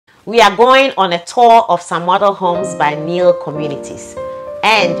We are going on a tour of some model homes by Neal Communities,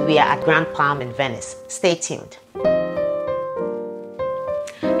 and we are at Grand Palm in Venice. Stay tuned.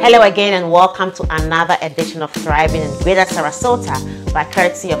 Hello again and welcome to another edition of Thriving in Greater Sarasota by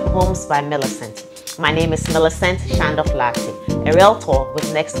courtesy of Homes by Millicent. My name is Millicent Schandorf-Lartey, a realtor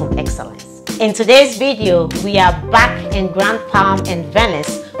with Next Home Excellence. In today's video, we are back in Grand Palm in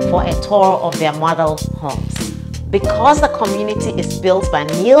Venice for a tour of their model homes. Because the community is built by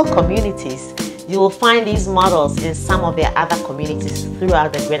Neal Communities, you will find these models in some of their other communities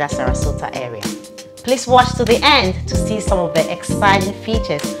throughout the Greater Sarasota area. Please watch to the end to see some of the exciting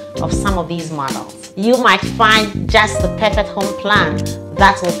features of some of these models. You might find just the perfect home plan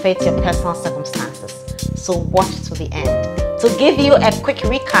that will fit your personal circumstances. So watch to the end. To give you a quick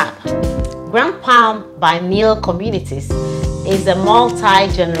recap, Grand Palm by Neal Communities is a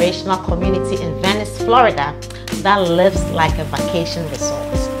multi-generational community in Venice, Florida that lives like a vacation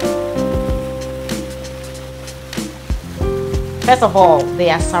resort. First of all,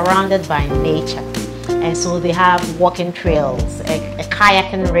 they are surrounded by nature, and so they have walking trails, a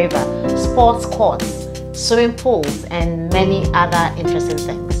kayaking river, sports courts, swimming pools, and many other interesting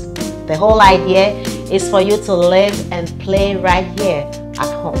things. The whole idea is for you to live and play right here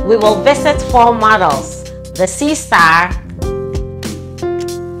at home. We will visit 4 models: the Sea Star,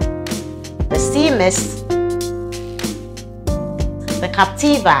 the Sea Mist, the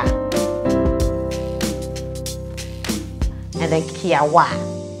Captiva, and then Kiawah.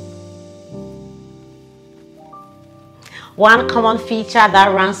 One common feature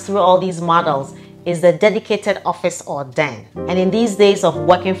that runs through all these models is the dedicated office or den. And in these days of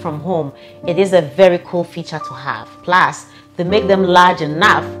working from home, it is a very cool feature to have. Plus, they make them large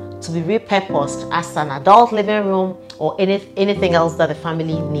enough to be repurposed as an adult living room or anything else that the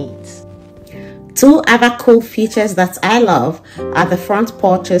family needs. 2 other cool features that I love are the front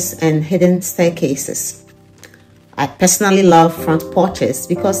porches and hidden staircases. I personally love front porches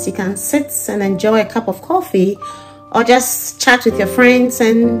because you can sit and enjoy a cup of coffee or just chat with your friends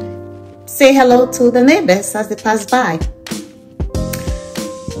and say hello to the neighbors as they pass by.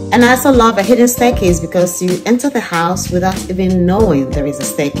 And I also love a hidden staircase because you enter the house without even knowing there is a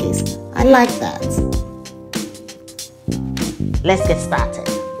staircase. I like that. Let's get started.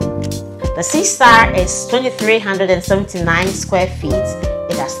 The Sea Star is 2,379 square feet.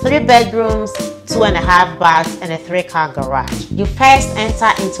 It has 3 bedrooms, 2.5 baths, and a 3-car garage. You first enter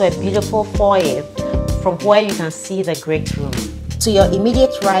into a beautiful foyer from where you can see the great room. To your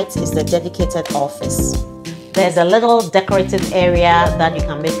immediate right is the dedicated office. There's a little decorative area that you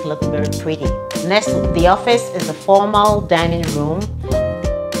can make look very pretty. Next to the office is the formal dining room.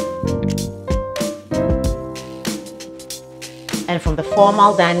 And from the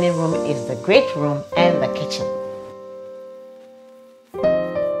formal dining room is the great room and the kitchen.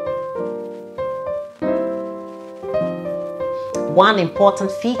 One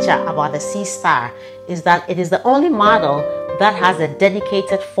important feature about the Sea Star is that it is the only model that has a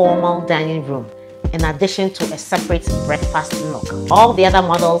dedicated formal dining room, in addition to a separate breakfast nook. All the other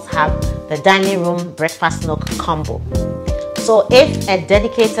models have the dining room breakfast nook combo. So if a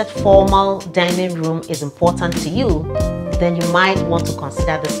dedicated formal dining room is important to you, then you might want to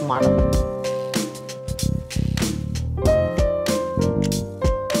consider this model.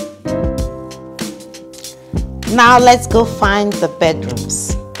 Now let's go find the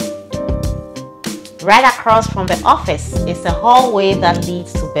bedrooms. Right across from the office is a hallway that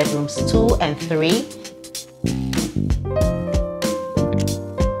leads to bedrooms 2 and 3.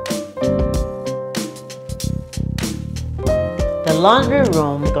 The laundry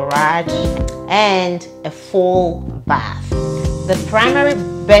room, garage, and a full bath. The primary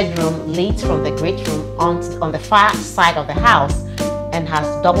bedroom leads from the great room on the far side of the house and has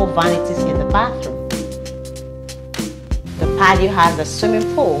double vanities in the bathroom. The patio has a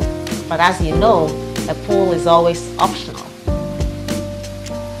swimming pool, but as you know, a pool is always optional.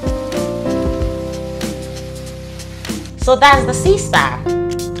 So that's the Sea Star.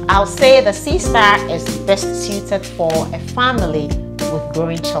 I'll say the Sea Star is best suited for a family with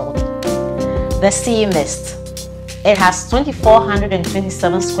growing children. The Sea Mist. It has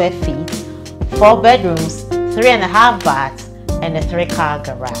 2,427 square feet, 4 bedrooms, 3.5 baths, and a 3-car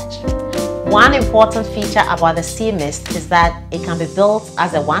garage. One important feature about the Sea Mist is that it can be built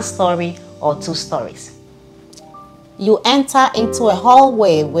as a 1-story or 2 stories. You enter into a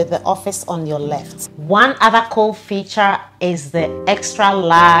hallway with the office on your left. One other cool feature is the extra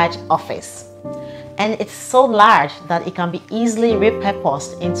large office. And it's so large that it can be easily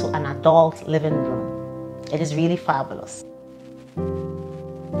repurposed into an adult living room. It is really fabulous.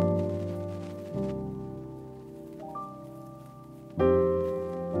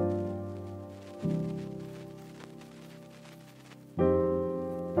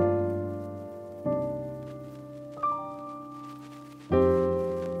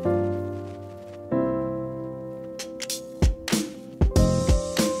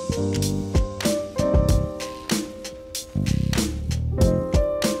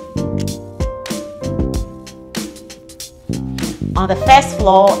 On the first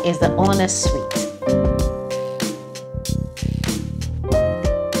floor is the owner's suite.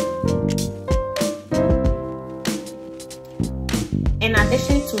 In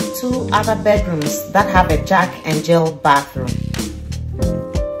addition to 2 other bedrooms that have a Jack and Jill bathroom.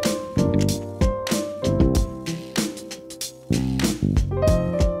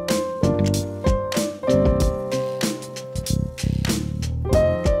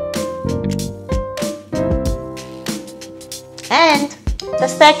 And the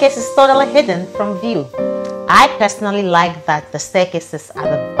staircase is totally hidden from view. I personally like that the staircase is at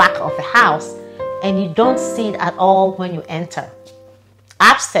the back of the house and you don't see it at all when you enter.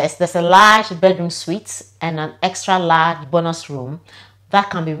 Upstairs, there's a large bedroom suite and an extra large bonus room that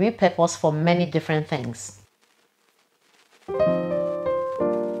can be repurposed for many different things.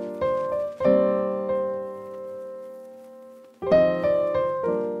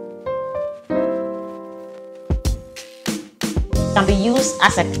 It can be used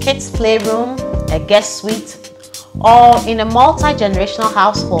as a kids' playroom, a guest suite, or in a multi-generational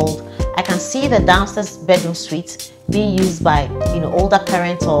household. I can see the downstairs bedroom suite being used by older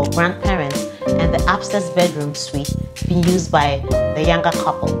parents or grandparents, and the upstairs bedroom suite being used by the younger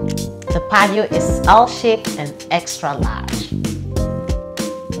couple. The patio is L-shaped and extra large.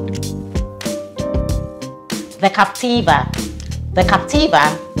 The Captiva. The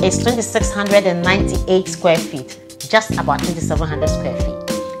Captiva is 2,698 square feet, just about 2,700 square feet.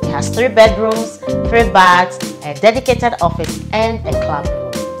 It has 3 bedrooms, 3 baths, a dedicated office, and a club room.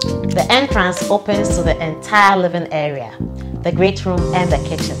 The entrance opens to the entire living area, the great room, and the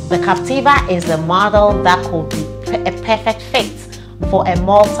kitchen. The Captiva is a model that could be a perfect fit for a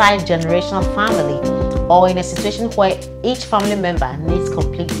multi-generational family or in a situation where each family member needs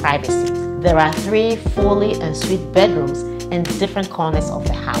complete privacy. There are 3 fully ensuite bedrooms in different corners of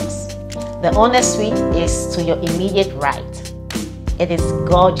the house. The owner's suite is to your immediate right. It is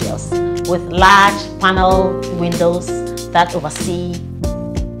gorgeous with large panel windows that oversee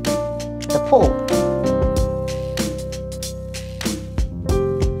the pool.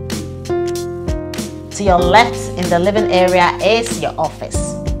 To your left in the living area is your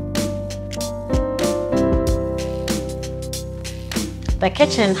office. The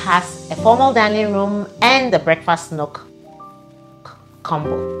kitchen has a formal dining room and the breakfast nook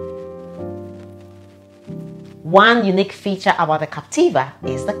combo. One unique feature about the Captiva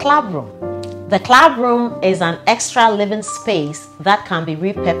is the club room. The club room is an extra living space that can be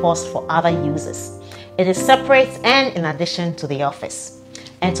repurposed for other uses. It is separate and in addition to the office.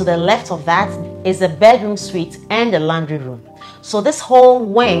 And to the left of that is a bedroom suite and a laundry room. So this whole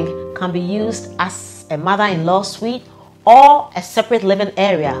wing can be used as a mother-in-law suite or a separate living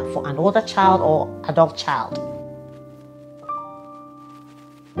area for an older child or adult child.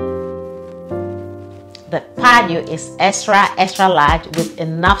 The patio is extra large with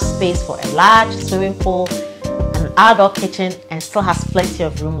enough space for a large swimming pool, an outdoor kitchen, and still has plenty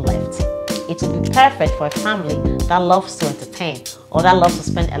of room left. It will be perfect for a family that loves to entertain or that loves to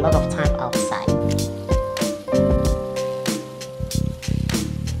spend a lot of time outside.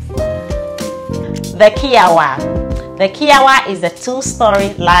 The Kiawah. The Kiawah is a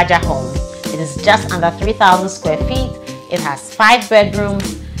 2-story larger home. It is just under 3,000 square feet. It has 5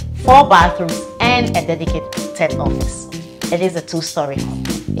 bedrooms, 4 bathrooms, and a dedicated office. It is a 2-story home.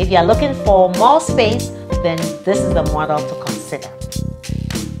 If you are looking for more space, then this is the model to consider.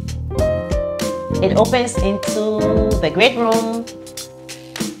 It opens into the great room,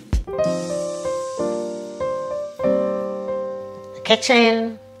 the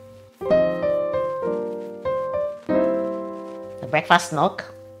kitchen, the breakfast nook,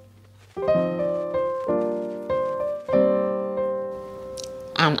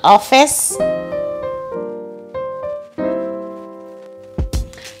 an office.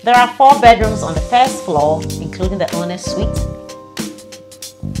 There are 4 bedrooms on the first floor, including the owner's suite,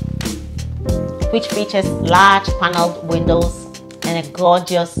 which features large paneled windows and a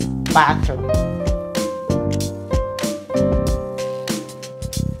gorgeous bathroom.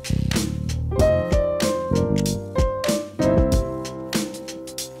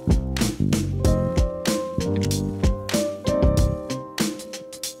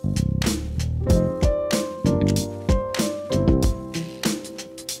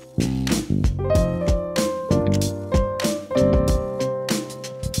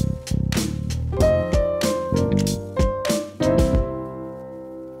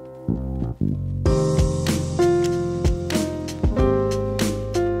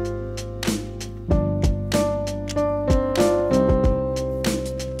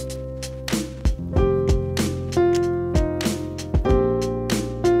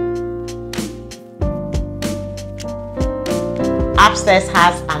 downstairs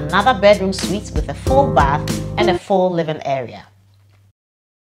has another bedroom suite with a full bath and a full living area.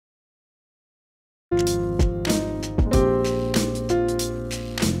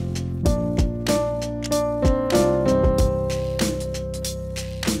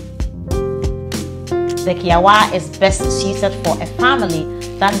 The Kiawah is best suited for a family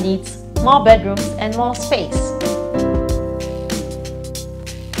that needs more bedrooms and more space.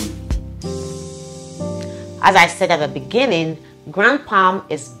 As I said at the beginning, Grand Palm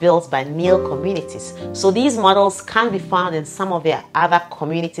is built by Neal communities, so these models can be found in some of their other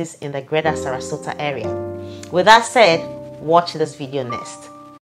communities in the Greater Sarasota area. With that said, watch this video next.